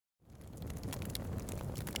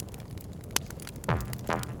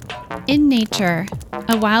In nature,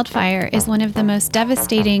 a wildfire is one of the most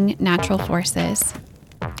devastating natural forces.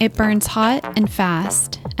 It burns hot and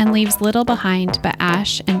fast and leaves little behind but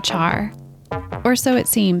ash and char. Or so it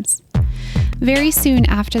seems. Very soon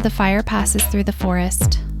after the fire passes through the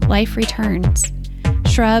forest, life returns.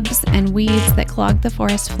 Shrubs and weeds that clog the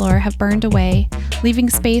forest floor have burned away, leaving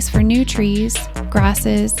space for new trees,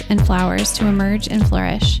 grasses, and flowers to emerge and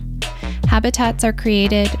flourish. Habitats are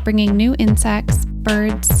created, bringing new insects,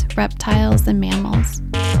 birds, reptiles, and mammals.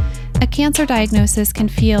 A cancer diagnosis can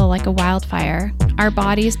feel like a wildfire, our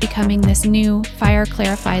bodies becoming this new,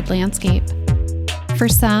 fire-clarified landscape. For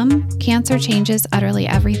some, cancer changes utterly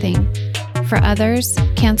everything. For others,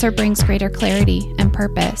 cancer brings greater clarity and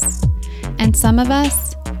purpose. And some of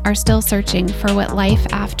us are still searching for what life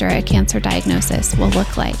after a cancer diagnosis will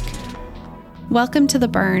look like. Welcome to The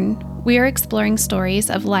Burn. We are exploring stories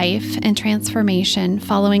of life and transformation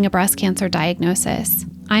following a breast cancer diagnosis.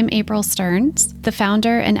 I'm April Stearns, the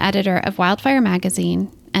founder and editor of Wildfire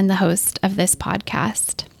Magazine and the host of this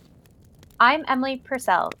podcast. I'm Emily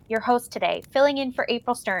Purcell, your host today, filling in for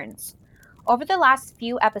April Stearns. Over the last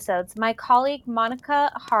few episodes, my colleague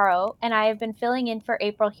Monica Haro and I have been filling in for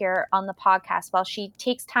April here on the podcast while she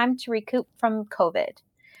takes time to recoup from COVID.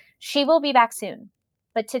 She will be back soon,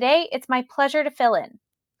 but today it's my pleasure to fill in.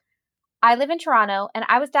 I live in Toronto and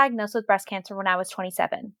I was diagnosed with breast cancer when I was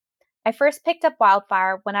 27. I first picked up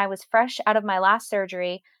wildfire when I was fresh out of my last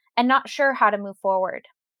surgery and not sure how to move forward.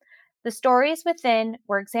 The stories within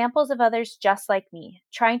were examples of others just like me,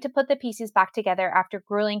 trying to put the pieces back together after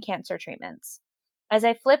grueling cancer treatments. As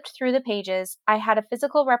I flipped through the pages, I had a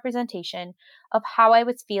physical representation of how I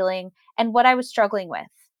was feeling and what I was struggling with.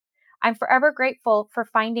 I'm forever grateful for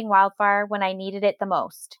finding wildfire when I needed it the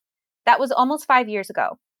most. That was almost 5 years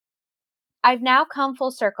ago. I've now come full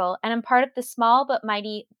circle and am part of the small but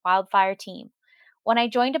mighty wildfire team. When I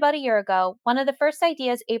joined about a year ago, one of the first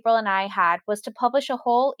ideas April and I had was to publish a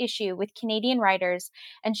whole issue with Canadian writers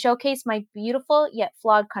and showcase my beautiful yet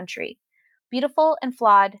flawed country. Beautiful and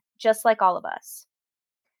flawed, just like all of us.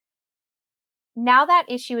 Now that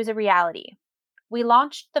issue is a reality. We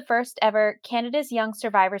launched the first ever Canada's Young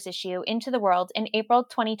Survivors issue into the world in April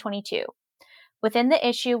 2022. Within the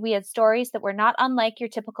issue, we had stories that were not unlike your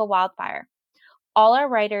typical wildfire. All our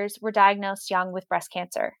writers were diagnosed young with breast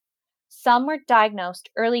cancer. Some were diagnosed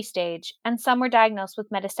early stage, and some were diagnosed with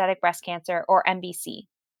metastatic breast cancer, or MBC.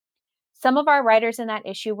 Some of our writers in that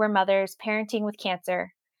issue were mothers parenting with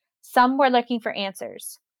cancer. Some were looking for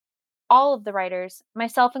answers. All of the writers,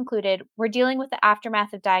 myself included, were dealing with the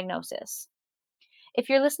aftermath of diagnosis. If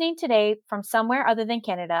you're listening today from somewhere other than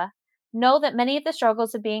Canada, know that many of the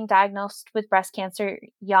struggles of being diagnosed with breast cancer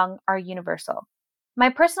young are universal. My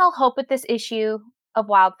personal hope with this issue of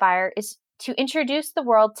Wildfire is to introduce the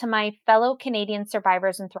world to my fellow Canadian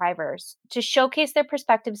survivors and thrivers, to showcase their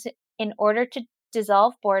perspectives in order to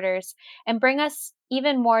dissolve borders and bring us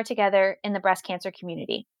even more together in the breast cancer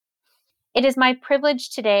community. It is my privilege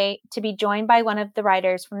today to be joined by one of the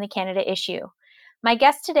writers from the Canada issue. My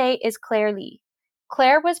guest today is Clare Li.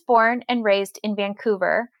 Clare was born and raised in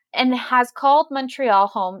Vancouver and has called Montreal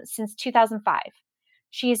home since 2005.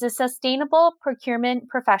 She is a sustainable procurement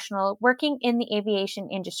professional working in the aviation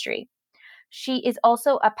industry. She is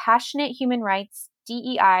also a passionate human rights,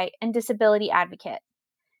 DEI, and disability advocate.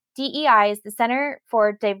 DEI is the Center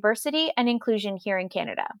for Diversity and Inclusion here in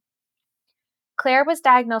Canada. Clare was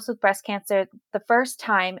diagnosed with breast cancer the first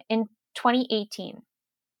time in 2018.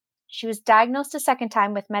 She was diagnosed a second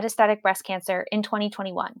time with metastatic breast cancer in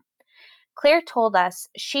 2021. Clare told us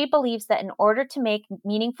she believes that in order to make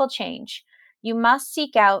meaningful change, you must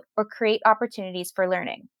seek out or create opportunities for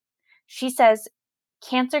learning. She says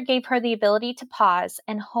cancer gave her the ability to pause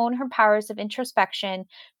and hone her powers of introspection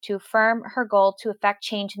to affirm her goal to affect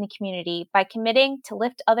change in the community by committing to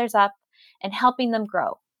lift others up and helping them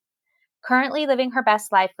grow. Currently living her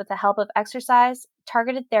best life with the help of exercise,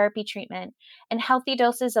 targeted therapy treatment, and healthy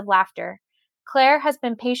doses of laughter, Clare has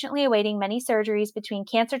been patiently awaiting many surgeries between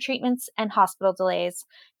cancer treatments and hospital delays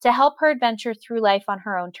to help her adventure through life on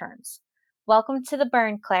her own terms. Welcome to The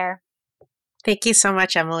Burn, Clare. Thank you so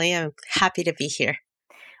much, Emily. I'm happy to be here.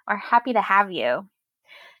 We're happy to have you.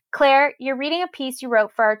 Clare, you're reading a piece you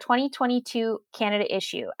wrote for our 2022 Canada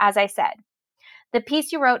issue, as I said. The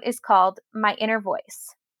piece you wrote is called My Inner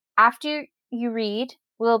Voice. After you read,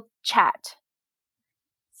 we'll chat.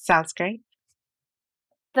 Sounds great.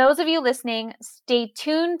 Those of you listening, stay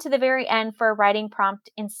tuned to the very end for a writing prompt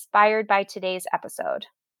inspired by today's episode.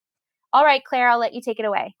 All right, Clare, I'll let you take it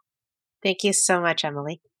away. Thank you so much,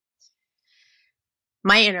 Emily.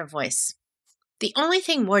 My inner voice. The only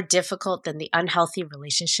thing more difficult than the unhealthy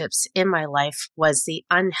relationships in my life was the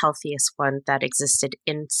unhealthiest one that existed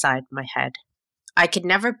inside my head. I could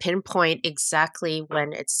never pinpoint exactly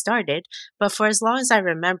when it started, but for as long as I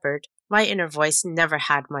remembered, my inner voice never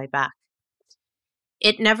had my back.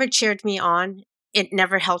 It never cheered me on, it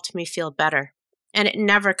never helped me feel better, and it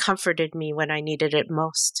never comforted me when I needed it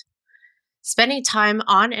most. Spending time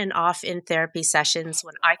on and off in therapy sessions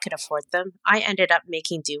when I could afford them, I ended up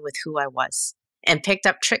making do with who I was and picked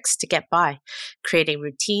up tricks to get by, creating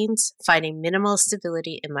routines, finding minimal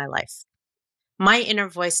stability in my life. My inner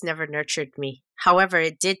voice never nurtured me. However,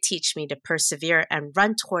 it did teach me to persevere and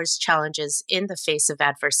run towards challenges in the face of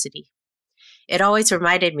adversity. It always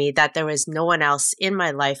reminded me that there was no one else in my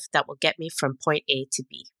life that will get me from point A to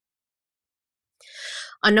B.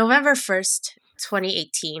 On November 1st,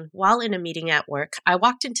 2018, while in a meeting at work, I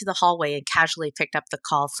walked into the hallway and casually picked up the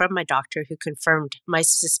call from my doctor who confirmed my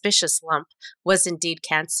suspicious lump was indeed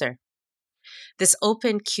cancer. This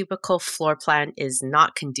open cubicle floor plan is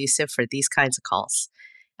not conducive for these kinds of calls.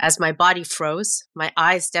 As my body froze, my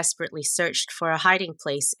eyes desperately searched for a hiding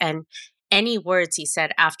place, and any words he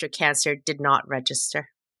said after cancer did not register.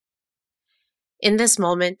 In this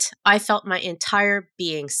moment, I felt my entire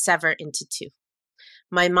being sever into two.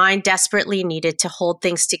 My mind desperately needed to hold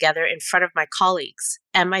things together in front of my colleagues,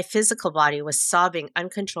 and my physical body was sobbing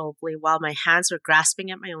uncontrollably while my hands were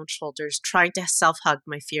grasping at my own shoulders, trying to self-hug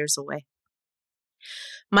my fears away.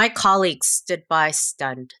 My colleagues stood by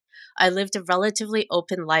stunned. I lived a relatively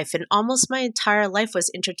open life, and almost my entire life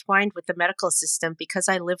was intertwined with the medical system because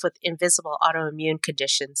I live with invisible autoimmune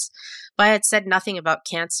conditions, but I had said nothing about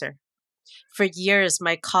cancer. For years,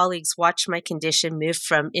 my colleagues watched my condition move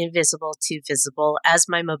from invisible to visible as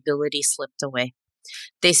my mobility slipped away.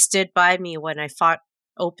 They stood by me when I fought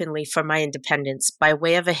openly for my independence by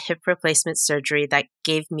way of a hip replacement surgery that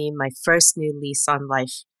gave me my first new lease on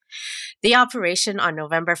life. The operation on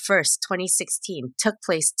November 1st, 2016, took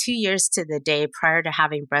place 2 years to the day prior to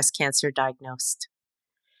having breast cancer diagnosed.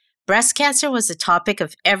 Breast cancer was the topic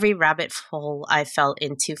of every rabbit hole I fell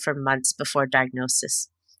into for months before diagnosis,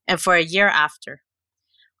 and for a year after.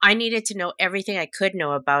 I needed to know everything I could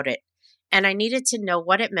know about it, and I needed to know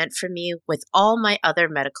what it meant for me with all my other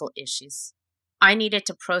medical issues. I needed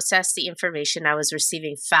to process the information I was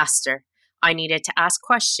receiving faster. I needed to ask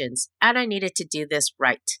questions, and I needed to do this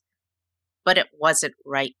right. But it wasn't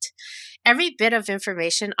right. Every bit of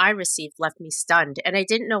information I received left me stunned, and I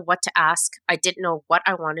didn't know what to ask. I didn't know what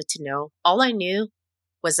I wanted to know. All I knew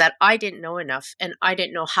was that I didn't know enough, and I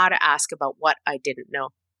didn't know how to ask about what I didn't know.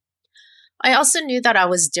 I also knew that I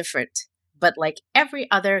was different. But like every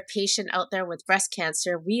other patient out there with breast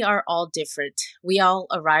cancer, we are all different. We all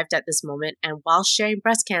arrived at this moment, and while sharing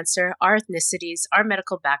breast cancer, our ethnicities, our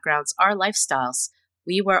medical backgrounds, our lifestyles,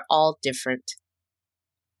 we were all different.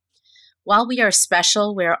 While we are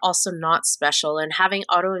special, we are also not special, and having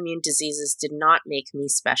autoimmune diseases did not make me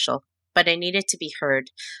special. But I needed to be heard,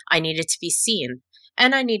 I needed to be seen,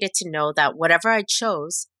 and I needed to know that whatever I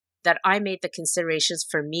chose, that I made the considerations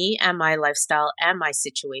for me and my lifestyle and my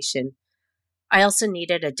situation. I also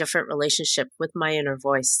needed a different relationship with my inner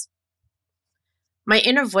voice. My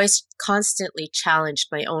inner voice constantly challenged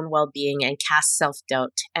my own well-being and cast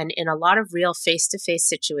self-doubt, and in a lot of real face-to-face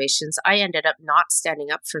situations, I ended up not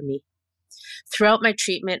standing up for me. Throughout my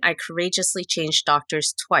treatment, I courageously changed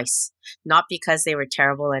doctors twice, not because they were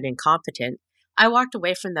terrible and incompetent. I walked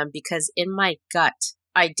away from them because in my gut,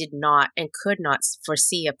 I did not and could not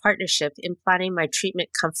foresee a partnership in planning my treatment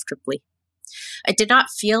comfortably. I did not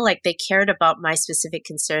feel like they cared about my specific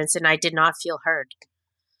concerns, and I did not feel heard.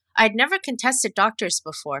 I had never contested doctors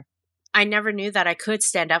before. I never knew that I could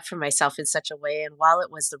stand up for myself in such a way, and while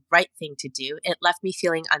it was the right thing to do, it left me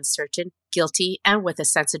feeling uncertain, guilty, and with a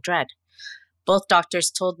sense of dread. Both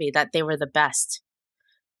doctors told me that they were the best.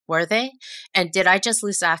 Were they? And did I just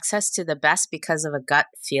lose access to the best because of a gut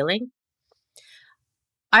feeling?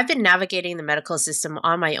 I've been navigating the medical system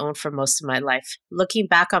on my own for most of my life. Looking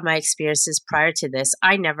back on my experiences prior to this,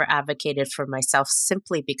 I never advocated for myself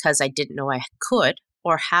simply because I didn't know I could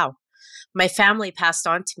or how. My family passed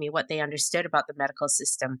on to me what they understood about the medical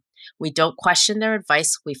system. We don't question their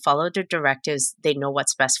advice. We follow their directives. They know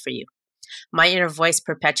what's best for you. My inner voice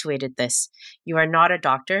perpetuated this. You are not a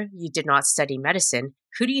doctor. You did not study medicine.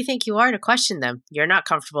 Who do you think you are to question them? You're not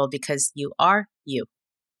comfortable because you are you.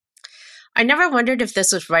 I never wondered if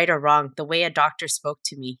this was right or wrong, the way a doctor spoke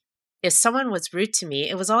to me. If someone was rude to me,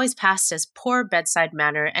 it was always passed as poor bedside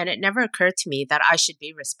manner, and it never occurred to me that I should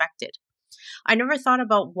be respected. I never thought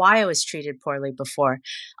about why I was treated poorly before.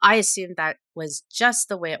 I assumed that was just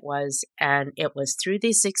the way it was, and it was through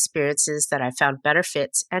these experiences that I found better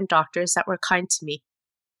fits and doctors that were kind to me.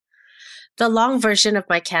 The long version of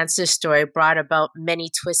my cancer story brought about many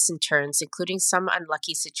twists and turns, including some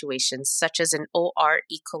unlucky situations, such as an OR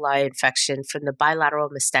E. coli infection from the bilateral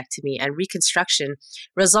mastectomy and reconstruction,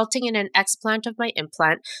 resulting in an explant of my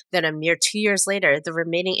implant, then a mere 2 years later, the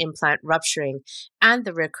remaining implant rupturing, and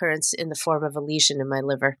the recurrence in the form of a lesion in my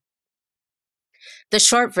liver. The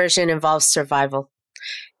short version involves survival.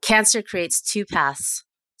 Cancer creates two paths,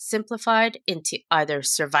 simplified into either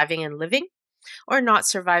surviving and living, or not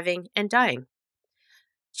surviving and dying.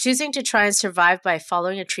 Choosing to try and survive by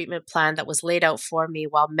following a treatment plan that was laid out for me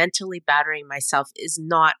while mentally battering myself is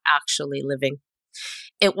not actually living.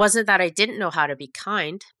 It wasn't that I didn't know how to be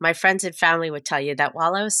kind. My friends and family would tell you that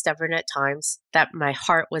while I was stubborn at times, that my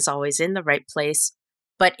heart was always in the right place.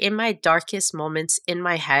 But in my darkest moments in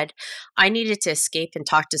my head, I needed to escape and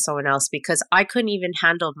talk to someone else because I couldn't even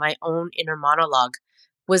handle my own inner monologue.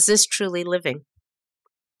 Was this truly living?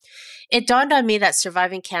 It dawned on me that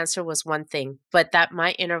surviving cancer was one thing, but that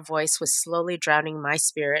my inner voice was slowly drowning my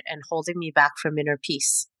spirit and holding me back from inner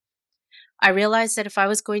peace. I realized that if I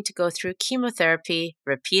was going to go through chemotherapy,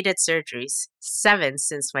 repeated surgeries, 7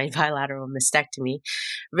 since my bilateral mastectomy,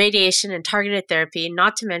 radiation and targeted therapy,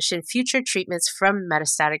 not to mention future treatments from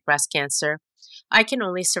metastatic breast cancer, I can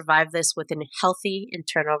only survive this with a healthy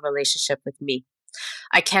internal relationship with me.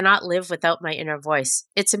 I cannot live without my inner voice.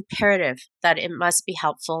 It's imperative that it must be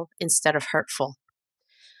helpful instead of hurtful.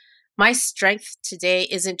 My strength today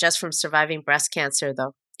isn't just from surviving breast cancer,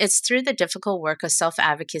 though. It's through the difficult work of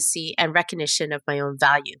self-advocacy and recognition of my own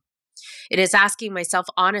value. It is asking myself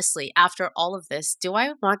honestly, after all of this, do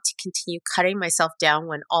I want to continue cutting myself down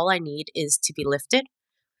when all I need is to be lifted?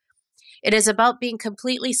 It is about being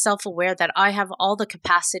completely self-aware that I have all the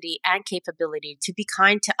capacity and capability to be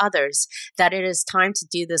kind to others, that it is time to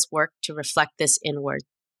do this work to reflect this inward.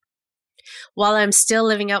 While I'm still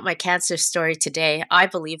living out my cancer story today, I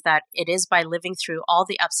believe that it is by living through all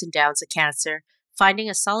the ups and downs of cancer, finding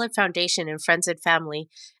a solid foundation in friends and family,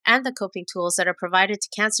 and the coping tools that are provided to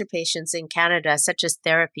cancer patients in Canada, such as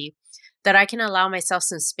therapy, that I can allow myself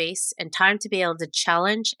some space and time to be able to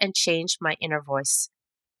challenge and change my inner voice.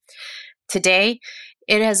 Today,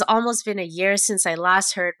 it has almost been a year since I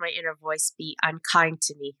last heard my inner voice be unkind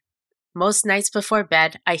to me. Most nights before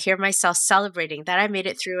bed, I hear myself celebrating that I made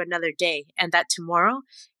it through another day and that tomorrow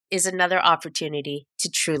is another opportunity to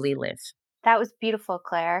truly live. That was beautiful,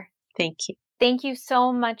 Claire. Thank you. Thank you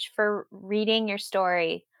so much for reading your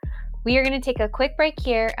story. We are going to take a quick break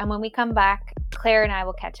here, and when we come back, Claire and I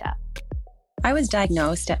will catch up. I was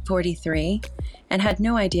diagnosed at 43 and had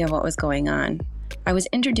no idea what was going on. I was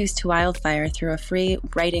introduced to wildfire through a free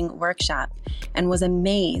writing workshop and was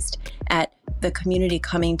amazed at the community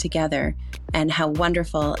coming together and how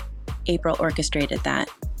wonderful April orchestrated that.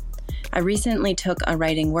 I recently took a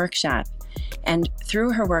writing workshop, and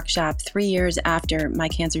through her workshop, 3 years after my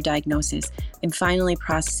cancer diagnosis, I'm finally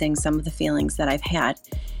processing some of the feelings that I've had,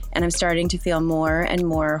 and I'm starting to feel more and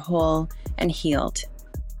more whole and healed.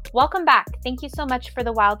 Welcome back. Thank you so much for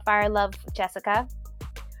the wildfire love, Jessica.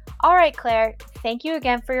 All right, Claire, thank you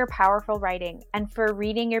again for your powerful writing and for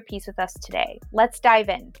reading your piece with us today. Let's dive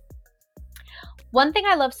in. One thing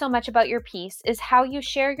I love so much about your piece is how you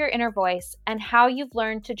share your inner voice and how you've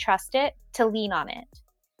learned to trust it, to lean on it.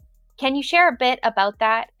 Can you share a bit about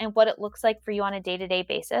that and what it looks like for you on a day-to-day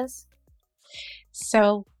basis?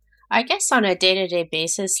 So, I guess on a day-to-day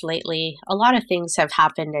basis lately, a lot of things have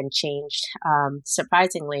happened and changed.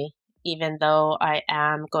 Surprisingly, even though I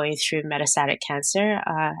am going through metastatic cancer,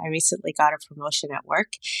 I recently got a promotion at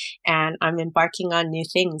work and I'm embarking on new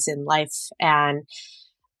things in life. And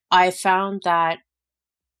I found that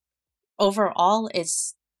overall,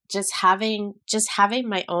 it's just having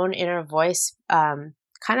my own inner voice kind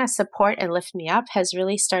of support and lift me up has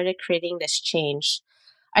really started creating this change.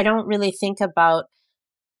 I don't really think about,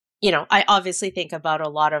 I obviously think about a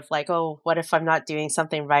lot of like, oh, what if I'm not doing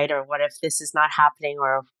something right? Or what if this is not happening?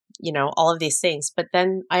 Or, all of these things. But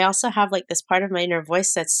then I also have like this part of my inner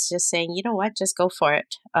voice that's just saying, you know what, just go for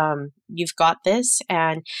it. You've got this,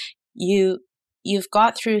 and you've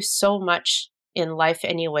got through so much in life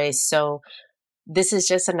anyway. So this is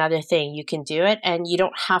just another thing. You can do it, and you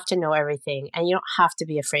don't have to know everything, and you don't have to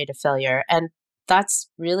be afraid of failure. And that's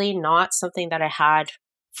really not something that I had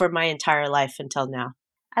for my entire life until now.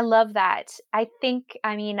 I love that. I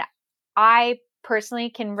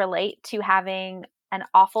personally can relate to having an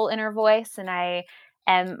awful inner voice, and I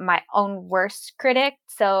am my own worst critic.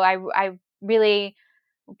 So I really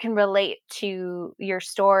can relate to your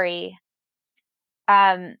story.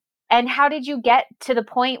 And how did you get to the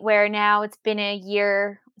point where now it's been a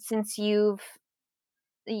year since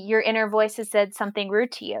your inner voice has said something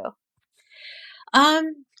rude to you?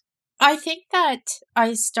 I think that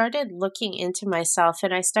I started looking into myself,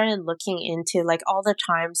 and I started looking into like all the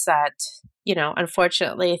times that,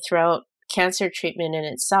 unfortunately throughout cancer treatment in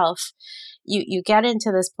itself, you get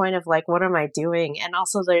into this point of like, what am I doing? And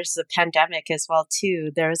also there's the pandemic as well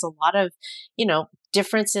too. There's a lot of,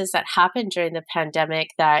 differences that happened during the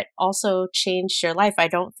pandemic that also changed your life. I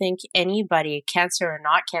don't think anybody, cancer or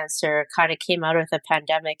not cancer, kind of came out of the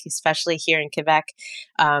pandemic, especially here in Quebec,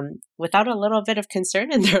 without a little bit of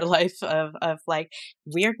concern in their life of like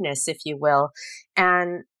weirdness, if you will.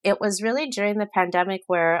 And it was really during the pandemic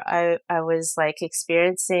where I was like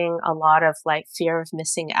experiencing a lot of like fear of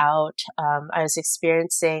missing out. I was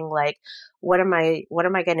experiencing like, what am I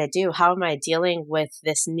going to do? How am I dealing with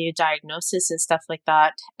this new diagnosis and stuff like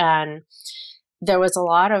that? And there was a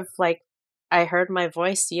lot of like, I heard my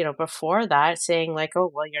voice, before that saying like,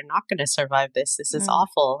 oh, well, you're not going to survive this. This is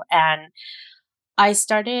awful. And I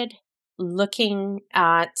started looking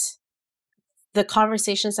at the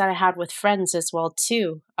conversations that I had with friends as well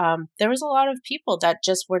too. There was a lot of people that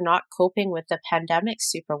just were not coping with the pandemic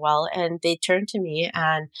super well, and they turned to me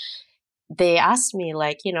and they asked me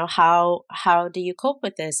like, how do you cope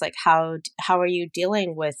with this? Like, how are you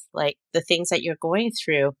dealing with like the things that you're going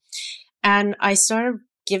through? And I started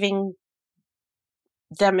giving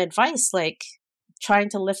them advice, like trying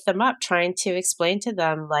to lift them up, trying to explain to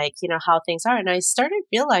them like, how things are. And I started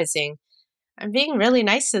realizing I'm being really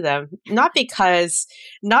nice to them, not because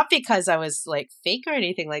I was like fake or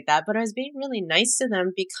anything like that, but I was being really nice to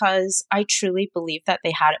them because I truly believe that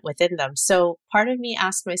they had it within them. So part of me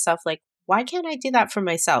asked myself like, why can't I do that for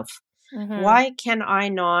myself? Mm-hmm. Why can I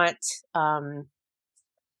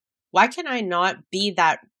not be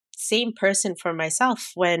that same person for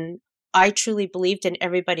myself when I truly believed in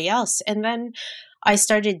everybody else? And then I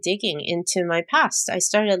started digging into my past. I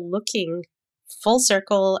started looking full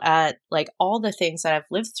circle at like all the things that I've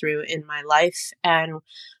lived through in my life and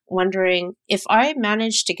wondering, if I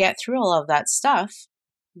managed to get through all of that stuff,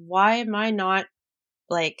 why am I not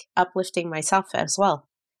like uplifting myself as well?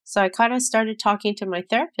 So I kind of started talking to my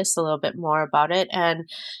therapist a little bit more about it, and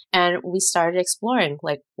we started exploring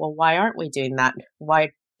like, well, why aren't we doing that? Why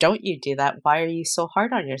don't you do that? Why are you so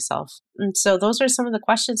hard on yourself? And so those are some of the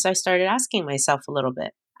questions I started asking myself a little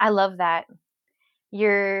bit. I love that.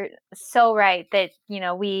 You're so right that,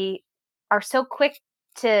 we are so quick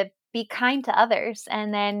to be kind to others,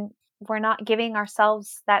 and then we're not giving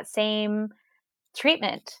ourselves that same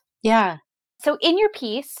treatment. Yeah. So in your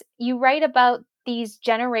piece, you write about these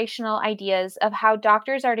generational ideas of how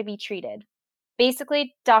doctors are to be treated.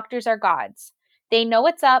 Basically, doctors are gods. They know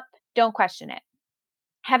what's up, don't question it.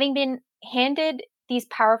 Having been handed these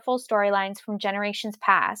powerful storylines from generations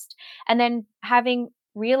past, and then having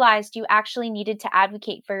realized you actually needed to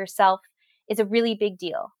advocate for yourself is a really big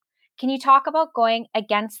deal. Can you talk about going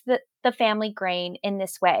against the family grain in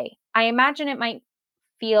this way? I imagine it might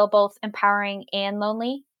feel both empowering and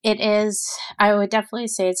lonely. It is. I would definitely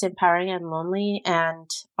say it's empowering and lonely. And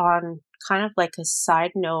on kind of like a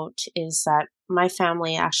side note is that my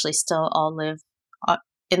family actually still all live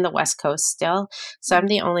in the West Coast still. So I'm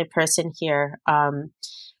the only person here.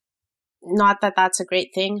 Not that that's a great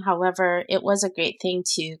thing. However, it was a great thing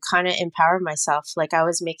to kind of empower myself. Like I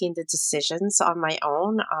was making the decisions on my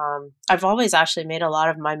own. I've always actually made a lot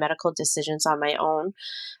of my medical decisions on my own.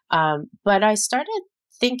 But I started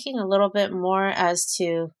thinking a little bit more as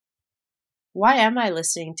to, why am I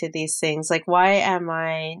listening to these things? Like, why am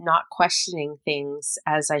I not questioning things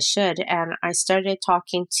as I should? And I started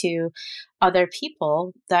talking to other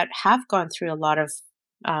people that have gone through a lot of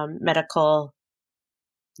medical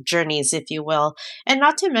journeys, if you will. And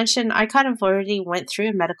not to mention, I kind of already went through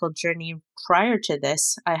a medical journey prior to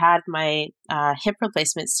this. I had my hip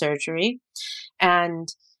replacement surgery, and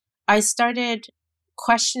I started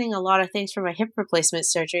questioning a lot of things for my hip replacement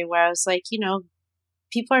surgery, where I was like,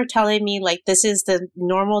 people are telling me like, this is the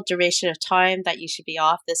normal duration of time that you should be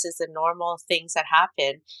off. This is the normal things that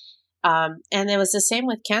happen. And it was the same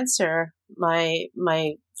with cancer. My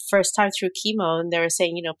first time through chemo, and they were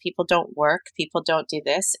saying, people don't work, people don't do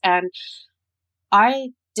this. And I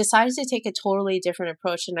decided to take a totally different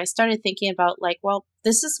approach. And I started thinking about like, well,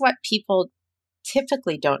 this is what people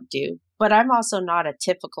typically don't do, but I'm also not a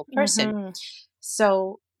typical person. Mm-hmm.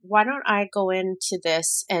 So why don't I go into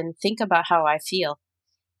this and think about how I feel?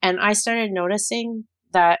 And I started noticing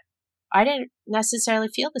that I didn't necessarily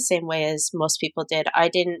feel the same way as most people did. I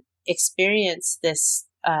didn't experience this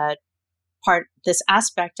this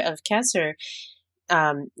aspect of cancer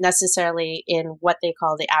necessarily in what they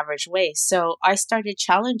call the average way. So I started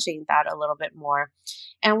challenging that a little bit more.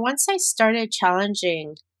 And once I started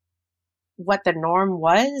challenging what the norm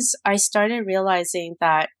was, I started realizing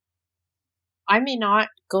that I may not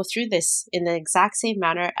go through this in the exact same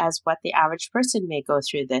manner as what the average person may go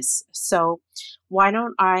through this. So why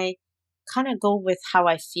don't I kind of go with how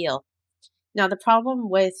I feel? Now, the problem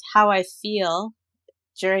with how I feel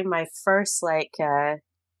during my first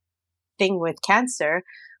thing with cancer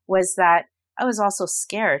was that I was also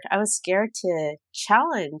scared. I was scared to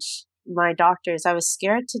challenge my doctors. I was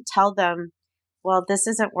scared to tell them, well, this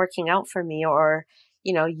isn't working out for me, or,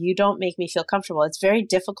 you don't make me feel comfortable. It's very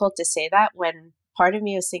difficult to say that when part of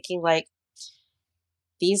me was thinking like,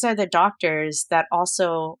 these are the doctors that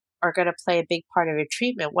also are going to play a big part of your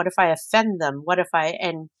treatment. What if I offend them? What if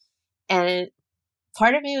and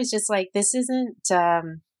part of me was just like, this isn't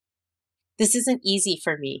easy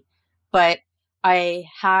for me. But I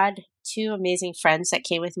had two amazing friends that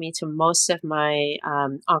came with me to most of my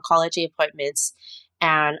oncology appointments,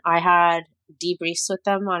 and I had debriefs with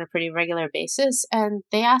them on a pretty regular basis. And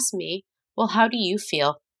they asked me, well, how do you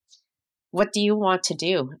feel? What do you want to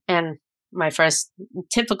do? And my first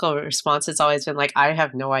typical response has always been like, I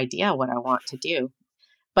have no idea what I want to do.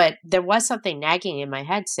 But there was something nagging in my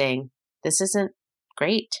head saying, this isn't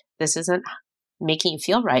great. This isn't making you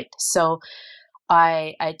feel right. So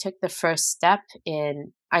I took the first step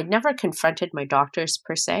in, I never confronted my doctors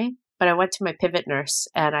per se, but I went to my pivot nurse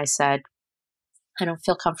and I said, I don't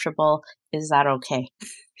feel comfortable. Is that okay?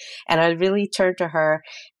 And I really turned to her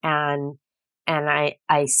and I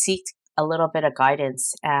seeked a little bit of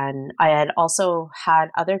guidance. And I had also had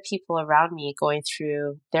other people around me going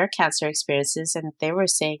through their cancer experiences, and they were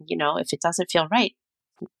saying, if it doesn't feel right,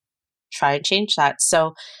 try and change that.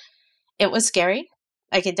 So it was scary.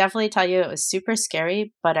 I can definitely tell you it was super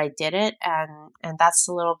scary, but I did it. And that's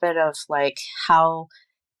a little bit of like how,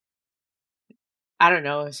 I don't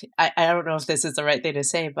know if I don't know if this is the right thing to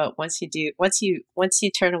say, but once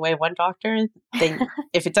you turn away one doctor, then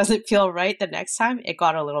if it doesn't feel right the next time, it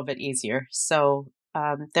got a little bit easier. So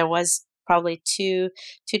there was probably two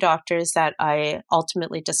doctors that I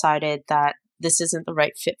ultimately decided that this isn't the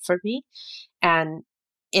right fit for me. And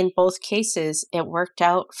in both cases, it worked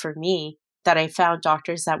out for me that I found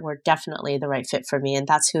doctors that were definitely the right fit for me. And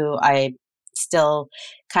that's who I still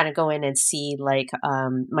kind of go in and see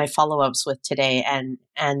my follow-ups with today.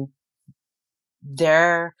 And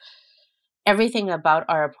they're everything about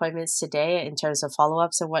our appointments today in terms of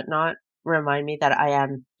follow-ups and whatnot remind me that I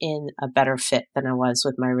am in a better fit than I was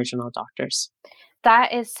with my original doctors.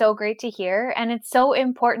 That is so great to hear. And it's so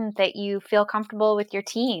important that you feel comfortable with your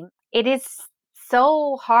team. It is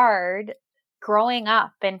so hard growing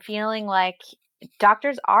up and feeling like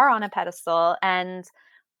doctors are on a pedestal and,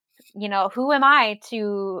 who am I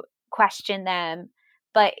to question them?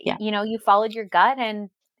 But, Yeah. You followed your gut and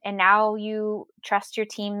now you trust your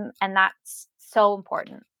team, and that's so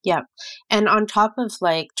important. Yeah. And on top of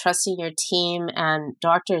like trusting your team and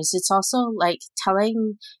doctors, it's also like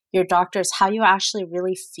telling your doctors how you actually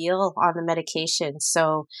really feel on the medication.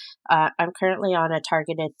 So I'm currently on a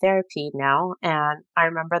targeted therapy now. And I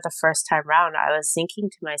remember the first time round, I was thinking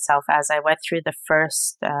to myself as I went through the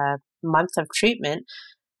first month of treatment,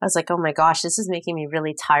 I was like, oh my gosh, this is making me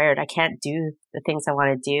really tired. I can't do the things I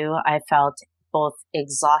want to do. I felt both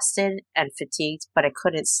exhausted and fatigued, but I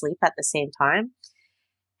couldn't sleep at the same time.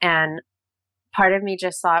 And part of me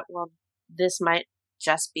just thought, well, this might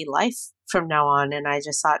just be life from now on. And I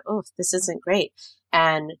just thought, oh, this isn't great.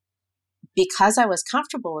 And because I was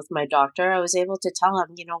comfortable with my doctor, I was able to tell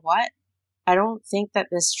him, you know what? I don't think that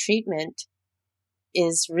this treatment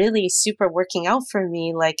is really super working out for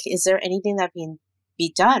me. Like, is there anything that can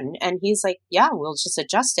be done? And he's like, yeah, we'll just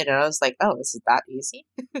adjust it. And I was like, oh, is it that easy?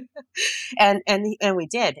 and we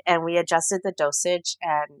did. And we adjusted the dosage.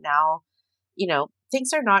 And now,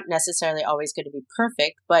 things are not necessarily always going to be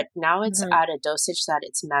perfect, but now it's at a dosage that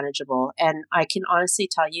it's manageable. And I can honestly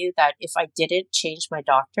tell you that if I didn't change my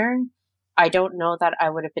doctor, I don't know that I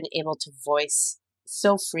would have been able to voice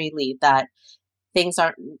so freely that things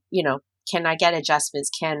aren't, can I get adjustments?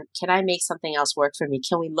 Can I make something else work for me?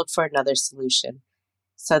 Can we look for another solution?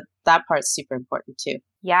 So that part's super important too.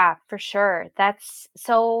 Yeah, for sure. That's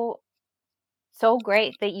so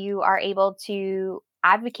great that you are able to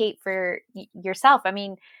advocate for yourself. I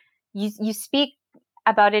mean, you speak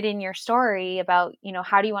about it in your story about,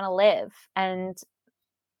 how do you want to live? And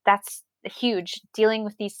that's huge, dealing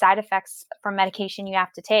with these side effects from medication you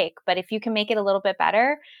have to take. But if you can make it a little bit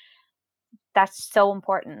better, that's so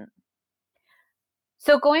important.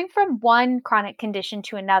 So going from one chronic condition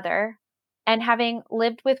to another, And having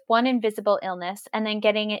lived with one invisible illness and then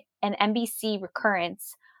getting an MBC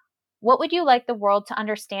recurrence, what would you like the world to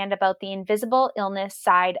understand about the invisible illness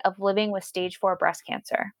side of living with stage 4 breast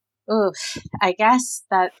cancer? Ooh, I guess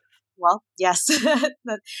that, well, yes.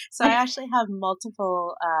 So I actually have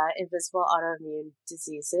multiple invisible autoimmune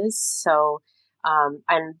diseases.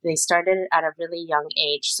 And they started at a really young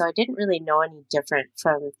age. So I didn't really know any different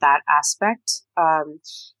from that aspect.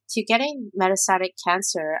 To getting metastatic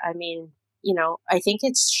cancer, I mean, I think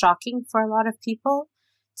it's shocking for a lot of people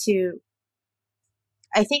to,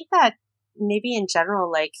 I think that maybe in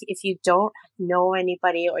general, like if you don't know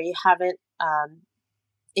anybody or you haven't,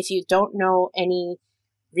 if you don't know any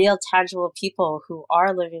real tangible people who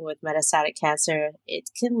are living with metastatic cancer, it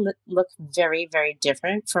can look very, very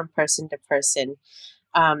different from person to person.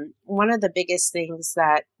 One of the biggest things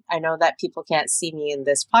that I know that people can't see me in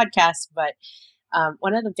this podcast, but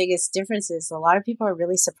one of the biggest differences, a lot of people are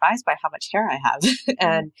really surprised by how much hair I have.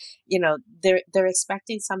 And, they're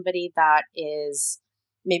expecting somebody that is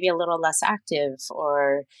maybe a little less active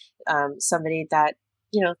or somebody that,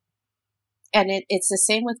 and it's the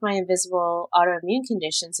same with my invisible autoimmune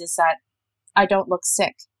conditions, is that I don't look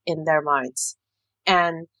sick in their minds.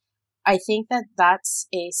 And I think that that's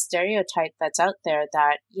a stereotype that's out there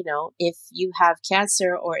that, if you have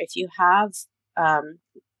cancer or if you have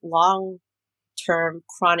long-term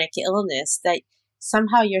chronic illness, that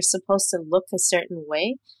somehow you're supposed to look a certain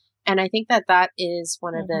way. And I think that that is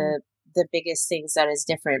one of the biggest things that is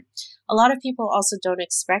different. A lot of people also don't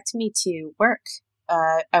expect me to work.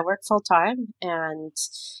 I work full time and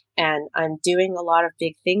I'm doing a lot of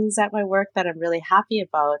big things at my work that I'm really happy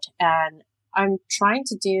about. And I'm trying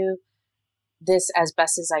to do this as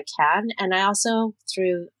best as I can. And I also,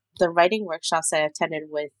 through the writing workshops that I attended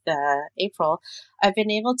with April, I've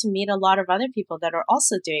been able to meet a lot of other people that are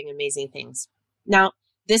also doing amazing things. Now,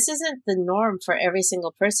 this isn't the norm for every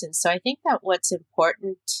single person. So I think that what's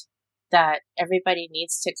important that everybody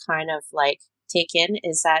needs to kind of like take in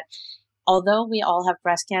is that although we all have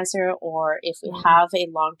breast cancer, or if we have a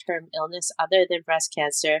long-term illness other than breast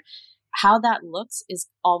cancer, how that looks is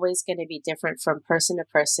always going to be different from person to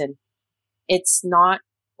person. It's not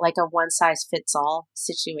like a one-size-fits-all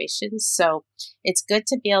situation. So it's good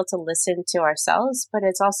to be able to listen to ourselves, but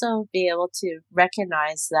it's also be able to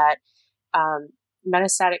recognize that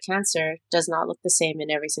metastatic cancer does not look the same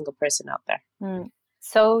in every single person out there.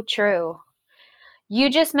 So true. You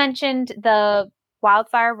just mentioned the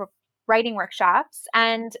wildfire writing workshops,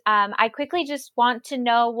 and I quickly just want to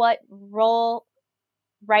know what role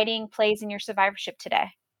writing plays in your survivorship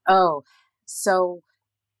today. Oh, so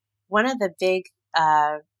one of the big,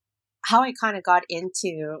 how I kind of got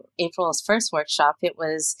into April's first workshop, it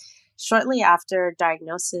was shortly after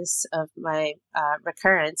diagnosis of my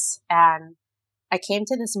recurrence. And I came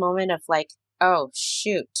to this moment of like, oh,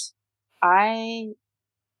 shoot,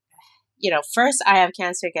 first I have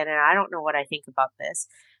cancer again, and I don't know what I think about this.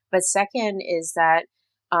 But second is that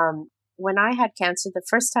when I had cancer the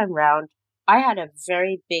first time round, I had a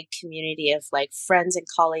very big community of like friends and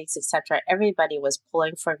colleagues, etc. Everybody was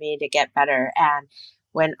pulling for me to get better. And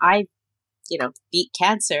when I, beat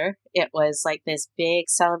cancer, it was like this big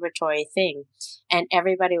celebratory thing. And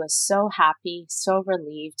everybody was so happy, so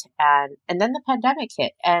relieved. And then the pandemic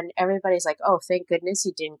hit, and everybody's like, oh, thank goodness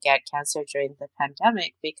you didn't get cancer during the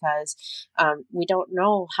pandemic, because we don't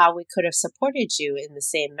know how we could have supported you in the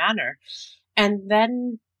same manner. And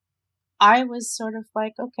then I was sort of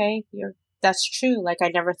like, okay, that's true. Like I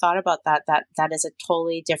never thought about that. That is a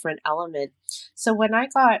totally different element. So when I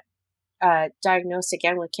got diagnosed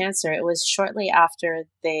again with cancer, it was shortly after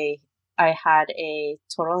I had a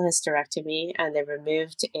total hysterectomy, and they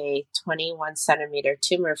removed a 21 centimeter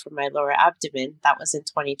tumor from my lower abdomen. That was in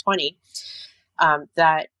 2020.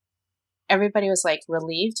 That everybody was like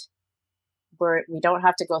relieved. We don't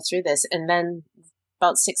have to go through this. And then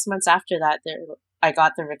about 6 months after that, I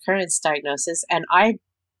got the recurrence diagnosis, and I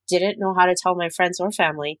didn't know how to tell my friends or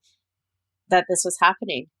family that this was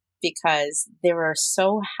happening, because they were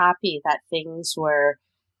so happy that things were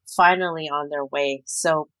finally on their way.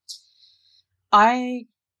 So I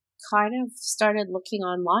kind of started looking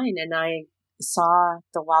online, and I saw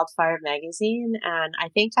the Wildfire magazine, and I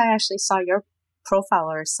think I actually saw your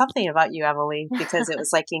profile or something about you, Emily, because it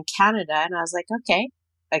was like in Canada, and I was like, okay,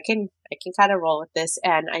 I can kind of roll with this.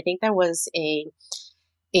 And I think there was a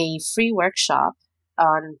free workshop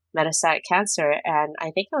on metastatic cancer, and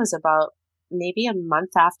I think it was about maybe a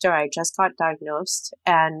month after I just got diagnosed,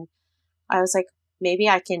 and I was like, maybe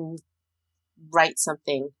I can write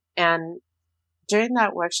something. And during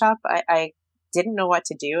that workshop, I didn't know what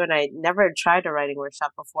to do, and I never tried a writing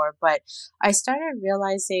workshop before, but I started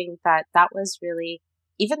realizing that that was really,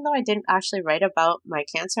 even though I didn't actually write about my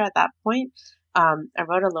cancer at that point, I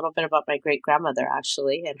wrote a little bit about my great grandmother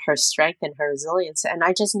actually, and her strength and her resilience. And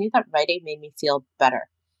I just knew that writing made me feel better.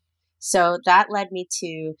 So that led me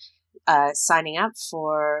to signing up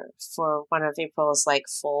for one of April's like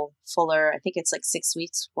fuller, I think it's like 6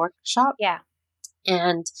 weeks workshop. Yeah.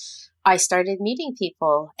 And I started meeting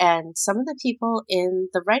people, and some of the people in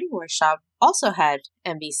the writing workshop also had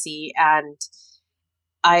MBC, and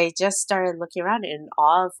I just started looking around in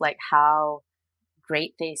awe of like how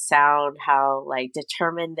great they sound, how like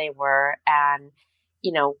determined they were. And,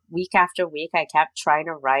 week after week, I kept trying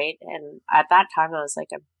to write. And at that time, I was like,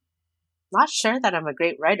 I'm not sure that I'm a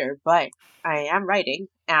great writer, but I am writing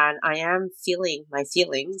and I am feeling my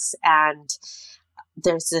feelings. And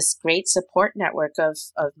there's this great support network of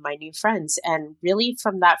my new friends. And really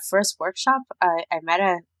from that first workshop, I met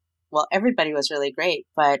everybody was really great,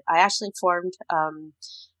 but I actually formed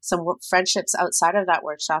some friendships outside of that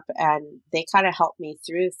workshop, and they kind of helped me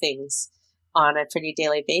through things on a pretty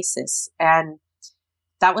daily basis. And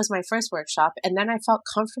that was my first workshop. And then I felt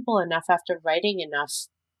comfortable enough after writing enough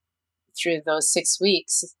through those 6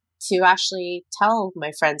 weeks to actually tell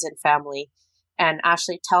my friends and family and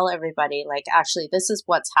actually tell everybody, like, actually, this is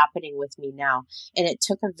what's happening with me now. And it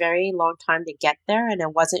took a very long time to get there, and I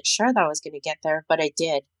wasn't sure that I was going to get there, but I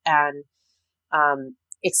did. And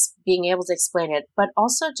it's being able to explain it, but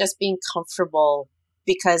also just being comfortable,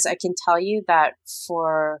 because I can tell you that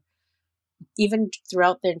for even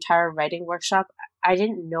throughout the entire writing workshop, I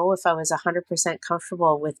didn't know if I was 100%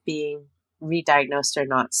 comfortable with being re-diagnosed or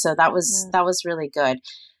not. So that was really good.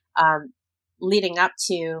 Leading up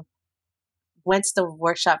to, once the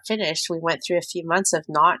workshop finished, we went through a few months of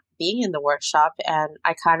not being in the workshop, and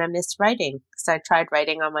I kind of missed writing because I tried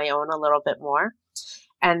writing on my own a little bit more.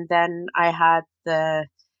 And then I had the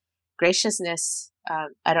graciousness,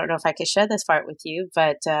 I don't know if I could share this part with you,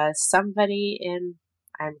 but somebody in,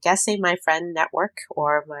 I'm guessing my friend network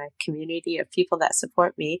or my community of people that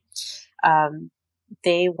support me,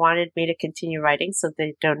 they wanted me to continue writing. So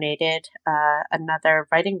they donated another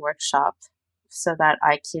writing workshop so that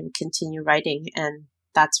I can continue writing. And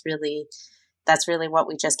that's really what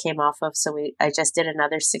we just came off of. So I just did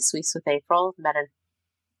another 6 weeks with April, met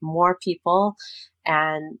more people,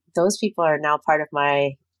 and those people are now part of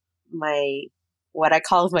my what I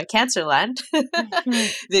call my cancer land,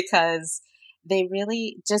 because they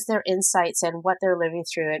really, just their insights and what they're living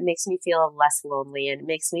through, it makes me feel less lonely, and it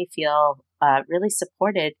makes me feel really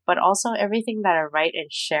supported. But also everything that I write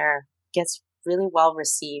and share gets really well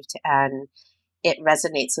received, and it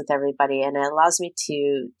resonates with everybody, and it allows me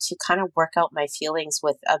to kind of work out my feelings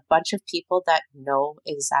with a bunch of people that know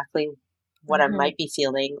exactly what I might be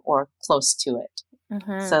feeling or close to it.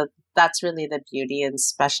 So that's really the beauty and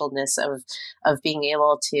specialness of being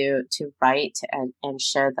able to write and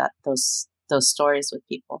share those stories with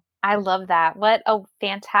people. I love that. What a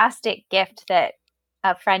fantastic gift that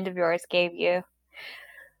a friend of yours gave you.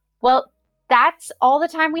 Well, that's all the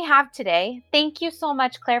time we have today. Thank you so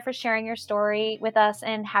much, Claire, for sharing your story with us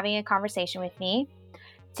and having a conversation with me.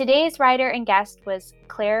 Today's writer and guest was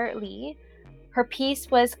Clare Li. Her piece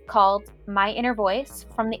was called My Inner Voice,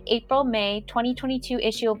 from the April-May 2022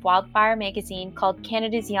 issue of Wildfire magazine called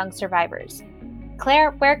Canada's Young Survivors.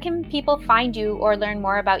 Claire, where can people find you or learn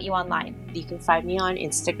more about you online? You can find me on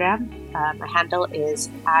Instagram. My handle is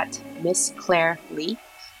 @Miss Clare Li.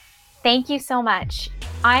 Thank you so much.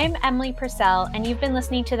 I'm Emily Purcell, and you've been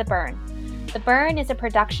listening to The Burn. The Burn is a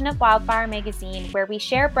production of Wildfire magazine where we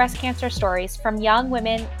share breast cancer stories from young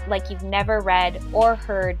women like you've never read or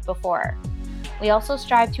heard before. We also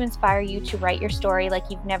strive to inspire you to write your story like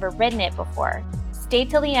you've never written it before. Stay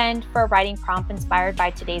till the end for a writing prompt inspired by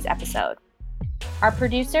today's episode. Our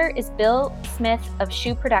producer is Bill Smith of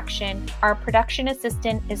Shoe Production. Our production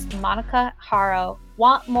assistant is Monica Haro.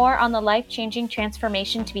 Want more on the life-changing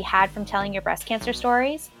transformation to be had from telling your breast cancer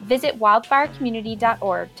stories? Visit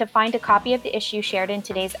wildfirecommunity.org to find a copy of the issue shared in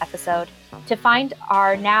today's episode, to find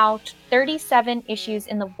our now 37 issues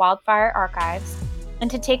in the Wildfire archives, and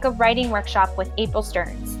to take a writing workshop with April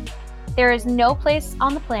Stearns. There is no place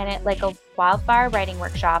on the planet like a Wildfire writing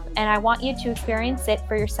workshop, and I want you to experience it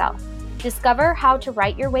for yourself. Discover how to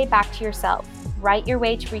write your way back to yourself, write your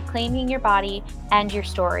way to reclaiming your body and your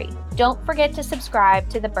story. Don't forget to subscribe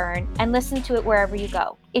to The Burn and listen to it wherever you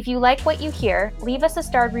go. If you like what you hear, leave us a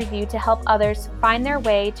starred review to help others find their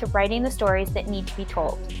way to writing the stories that need to be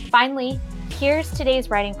told. Finally, here's today's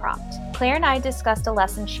writing prompt. Claire and I discussed a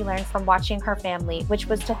lesson she learned from watching her family, which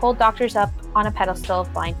was to hold doctors up on a pedestal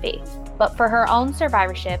of blind faith. But for her own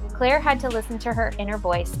survivorship, Claire had to listen to her inner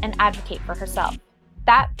voice and advocate for herself.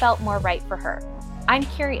 That felt more right for her. I'm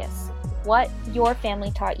curious what your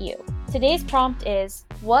family taught you. Today's prompt is,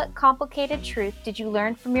 what complicated truth did you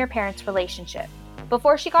learn from your parents' relationship?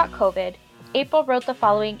 Before she got COVID, April wrote the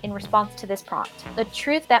following in response to this prompt. The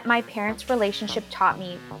truth that my parents' relationship taught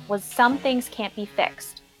me was some things can't be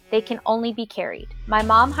fixed. They can only be carried. My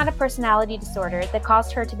mom had a personality disorder that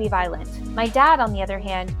caused her to be violent. My dad, on the other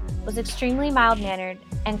hand, was extremely mild-mannered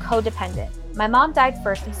and codependent. My mom died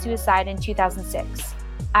first of suicide in 2006.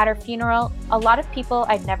 At her funeral, a lot of people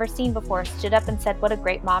I'd never seen before stood up and said what a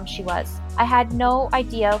great mom she was. I had no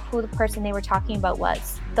idea who the person they were talking about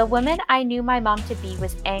was. The woman I knew my mom to be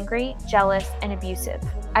was angry, jealous, and abusive.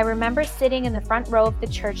 I remember sitting in the front row of the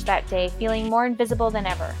church that day, feeling more invisible than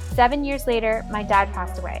ever. 7 years later, my dad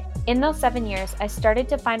passed away. In those 7 years, I started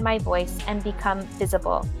to find my voice and become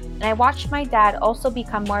visible. And I watched my dad also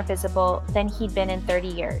become more visible than he'd been in 30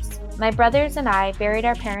 years. My brothers and I buried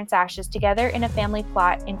our parents' ashes together in a family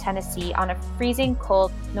plot in Tennessee on a freezing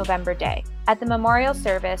cold November day. At the memorial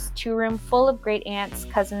service, 2-room full of great aunts,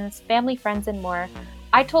 cousins, family friends, and more,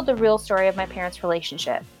 I told the real story of my parents'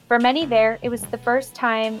 relationship. For many there, it was the first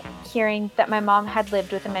time hearing that my mom had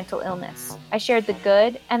lived with a mental illness. I shared the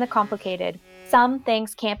good and the complicated. Some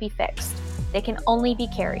things can't be fixed. They can only be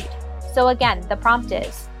carried. So again, the prompt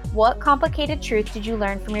is, what complicated truth did you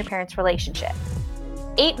learn from your parents' relationship?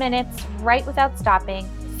 8 minutes, write without stopping,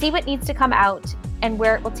 see what needs to come out, and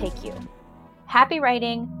where it will take you. Happy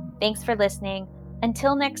writing. Thanks for listening.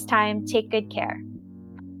 Until next time, take good care.